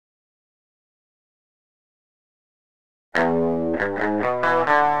Taking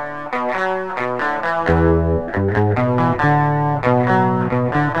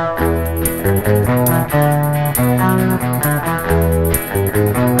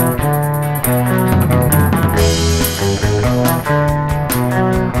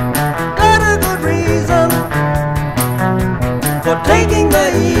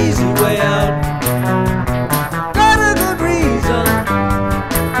the easy way out. Got a good reason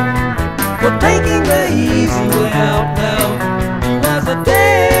for taking the easy way out now. She was a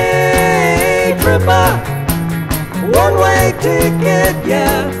day tripper, one-way ticket,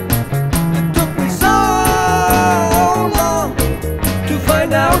 yeah. It took me so long to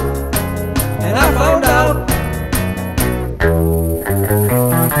find out, and I found out.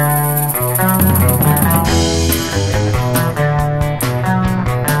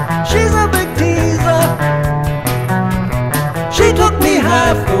 She took me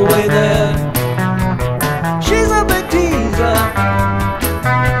half the way there. She's a big teaser.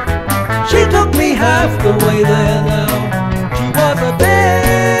 She took me half the way there now. She was a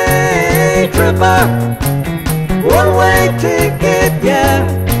day tripper, one-way ticket, yeah.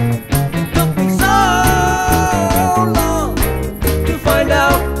 It took me so long to find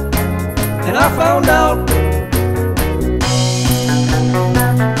out, and I found out.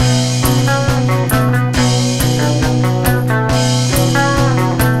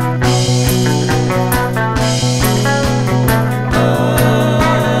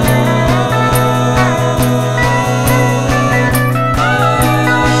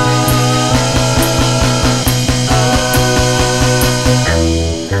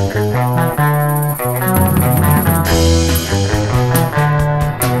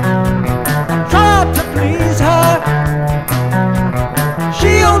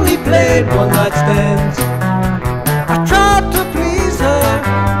 Played one-night stands. I tried to please her.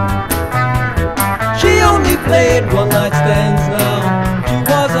 She only played one-night stands now. She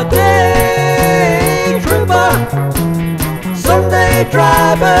was a day tripper, Sunday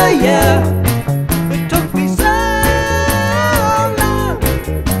driver, yeah. It took me so long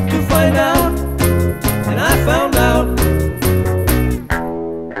to find out, and I found out.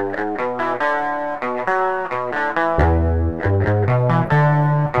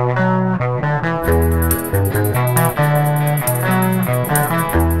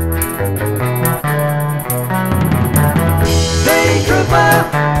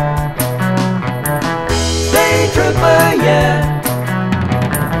 Day tripper, yeah.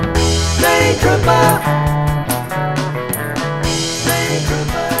 Day tripper.